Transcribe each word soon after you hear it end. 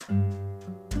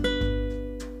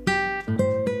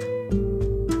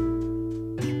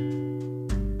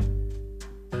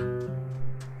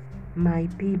My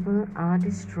people are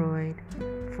destroyed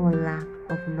for lack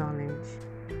of knowledge.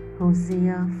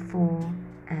 Hosea 4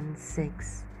 and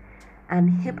 6. An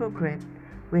hypocrite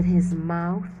with his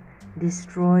mouth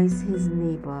destroys his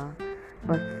neighbor,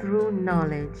 but through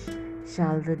knowledge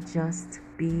shall the just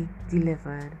be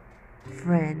delivered.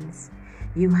 Friends,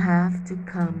 you have to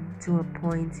come to a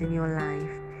point in your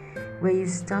life where you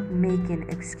stop making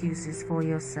excuses for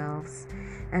yourselves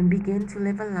and begin to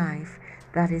live a life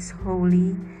that is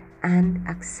holy and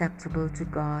acceptable to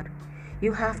God.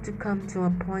 You have to come to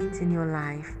a point in your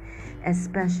life,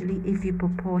 especially if you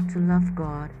purport to love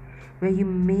God, where you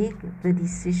make the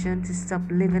decision to stop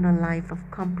living a life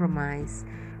of compromise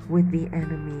with the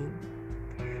enemy.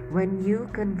 When you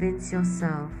convince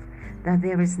yourself that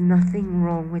there is nothing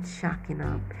wrong with shacking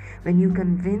up, when you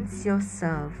convince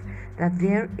yourself that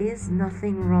there is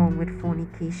nothing wrong with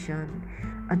fornication,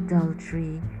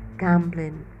 adultery,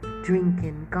 gambling,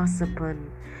 drinking,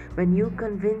 gossiping, when you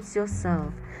convince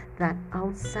yourself that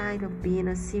outside of being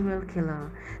a serial killer,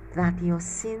 that your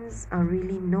sins are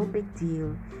really no big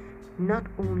deal, not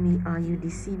only are you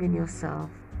deceiving yourself,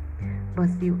 but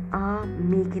you are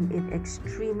making it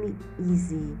extremely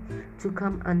easy to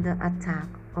come under attack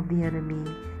of the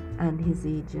enemy and his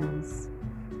agents.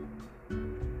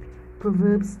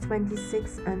 Proverbs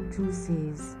 26 and 2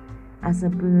 says, "As a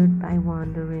bird by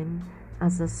wandering,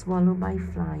 as a swallow by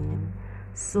flying,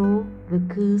 so the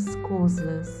curse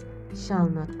causeless shall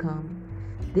not come."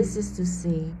 This is to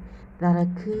say that a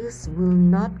curse will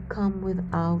not come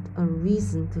without a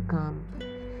reason to come.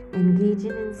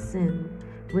 Engaging in sin,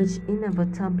 which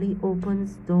inevitably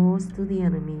opens doors to the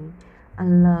enemy,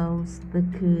 allows the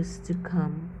curse to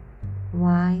come.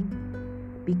 Why?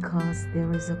 Because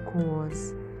there is a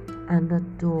cause and the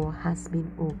door has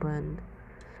been opened.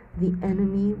 The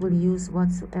enemy will use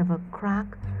whatsoever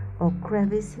crack or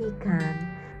crevice he can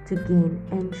to gain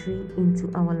entry into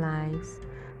our lives.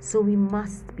 So we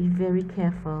must be very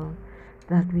careful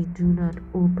that we do not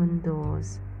open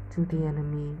doors to the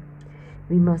enemy.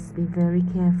 We must be very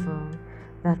careful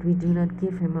that we do not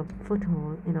give him a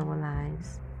foothold in our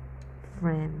lives.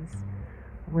 Friends,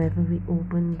 whether we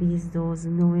open these doors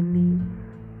knowingly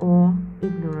or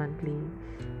ignorantly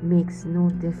makes no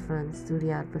difference to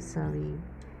the adversary.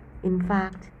 In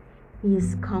fact, he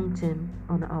is counting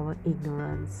on our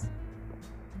ignorance.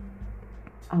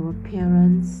 Our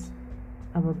parents,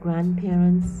 our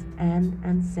grandparents, and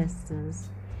ancestors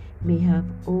may have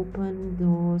opened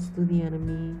doors to the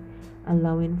enemy,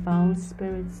 allowing foul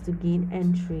spirits to gain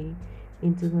entry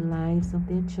into the lives of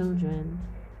their children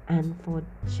and for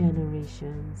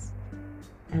generations.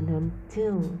 And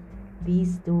until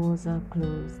these doors are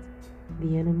closed,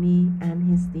 the enemy and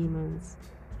his demons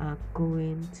are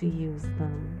going to use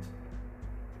them.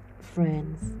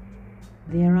 Friends,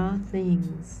 there are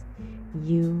things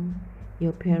you,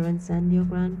 your parents, and your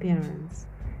grandparents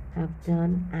have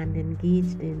done and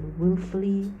engaged in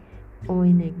willfully or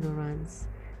in ignorance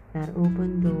that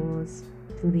open doors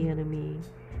to the enemy,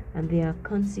 and there are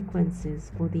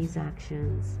consequences for these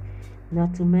actions,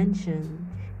 not to mention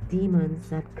demons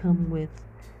that come with,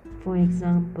 for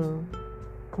example,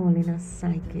 calling a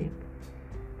psychic,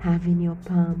 having your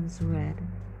palms read,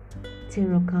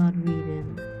 tarot card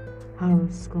reading,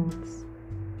 horoscopes,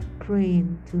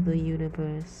 praying to the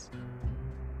universe.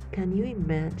 Can you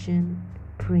imagine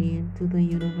praying to the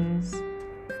universe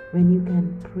when you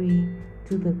can pray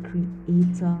to the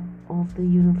creator of the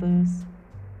universe?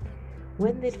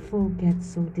 When did folk get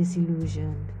so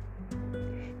disillusioned?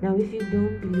 Now, if you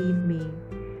don't believe me,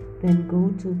 then go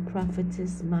to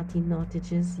Prophetess Matty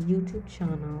Nottage's YouTube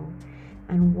channel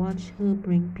and watch her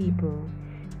bring people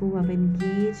who have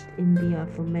engaged in the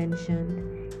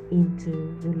aforementioned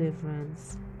into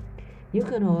deliverance. You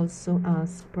can also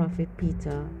ask Prophet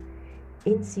Peter.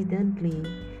 Incidentally,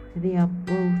 they are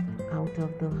both out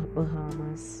of the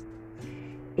Bahamas.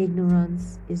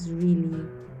 Ignorance is really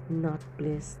not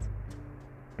bliss.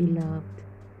 Beloved,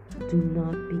 do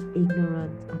not be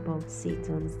ignorant about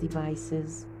Satan's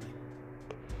devices.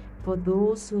 For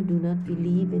those who do not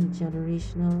believe in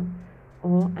generational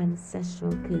or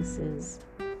ancestral curses,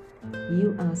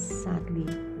 you are sadly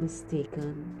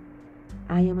mistaken.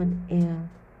 I am an heir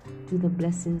to the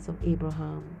blessings of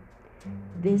Abraham.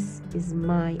 This is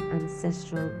my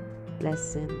ancestral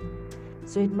blessing.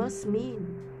 So it must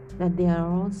mean that there are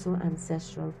also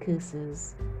ancestral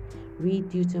curses. Read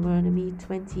Deuteronomy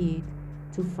 28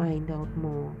 to find out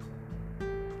more.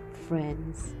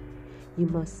 Friends, you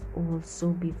must also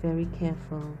be very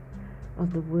careful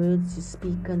of the words you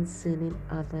speak concerning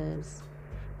others.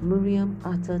 Miriam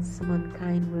uttered some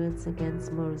unkind words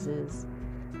against Moses,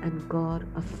 and God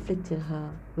afflicted her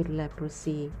with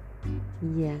leprosy.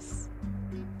 Yes,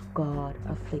 God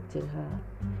afflicted her.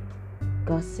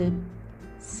 Gossip,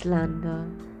 slander,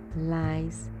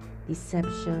 lies,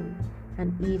 deception,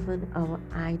 and even our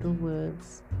idle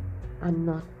words are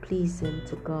not pleasing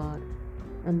to God,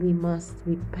 and we must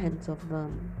repent of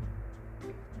them.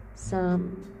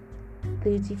 Psalm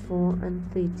 34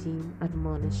 and 13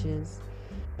 admonishes,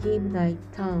 keep thy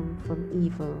tongue from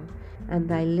evil, and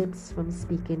thy lips from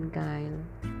speaking guile.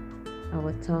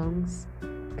 Our tongues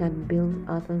can build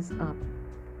others up,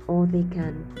 or they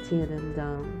can tear them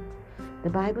down. The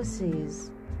Bible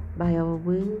says, by our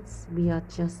words we are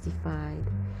justified,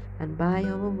 and by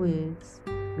our words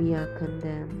we are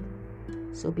condemned.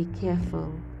 So be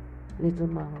careful, little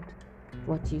mouth,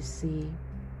 what you say.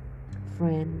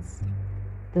 Friends,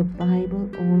 the Bible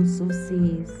also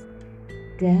says,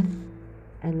 death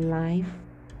and life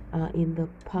are in the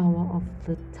power of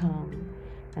the tongue,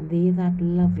 and they that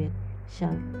love it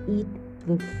shall eat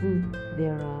the fruit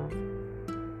thereof.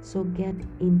 So get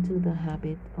into the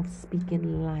habit of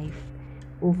speaking life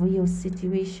over your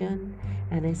situation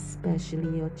and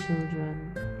especially your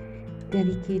children.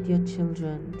 Dedicate your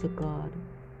children to God.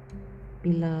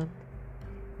 Beloved,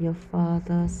 your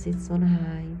Father sits on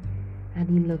high and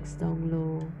He looks down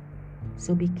low.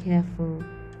 So be careful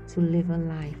to live a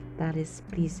life that is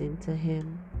pleasing to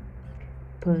Him.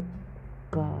 Put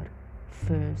God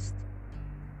first.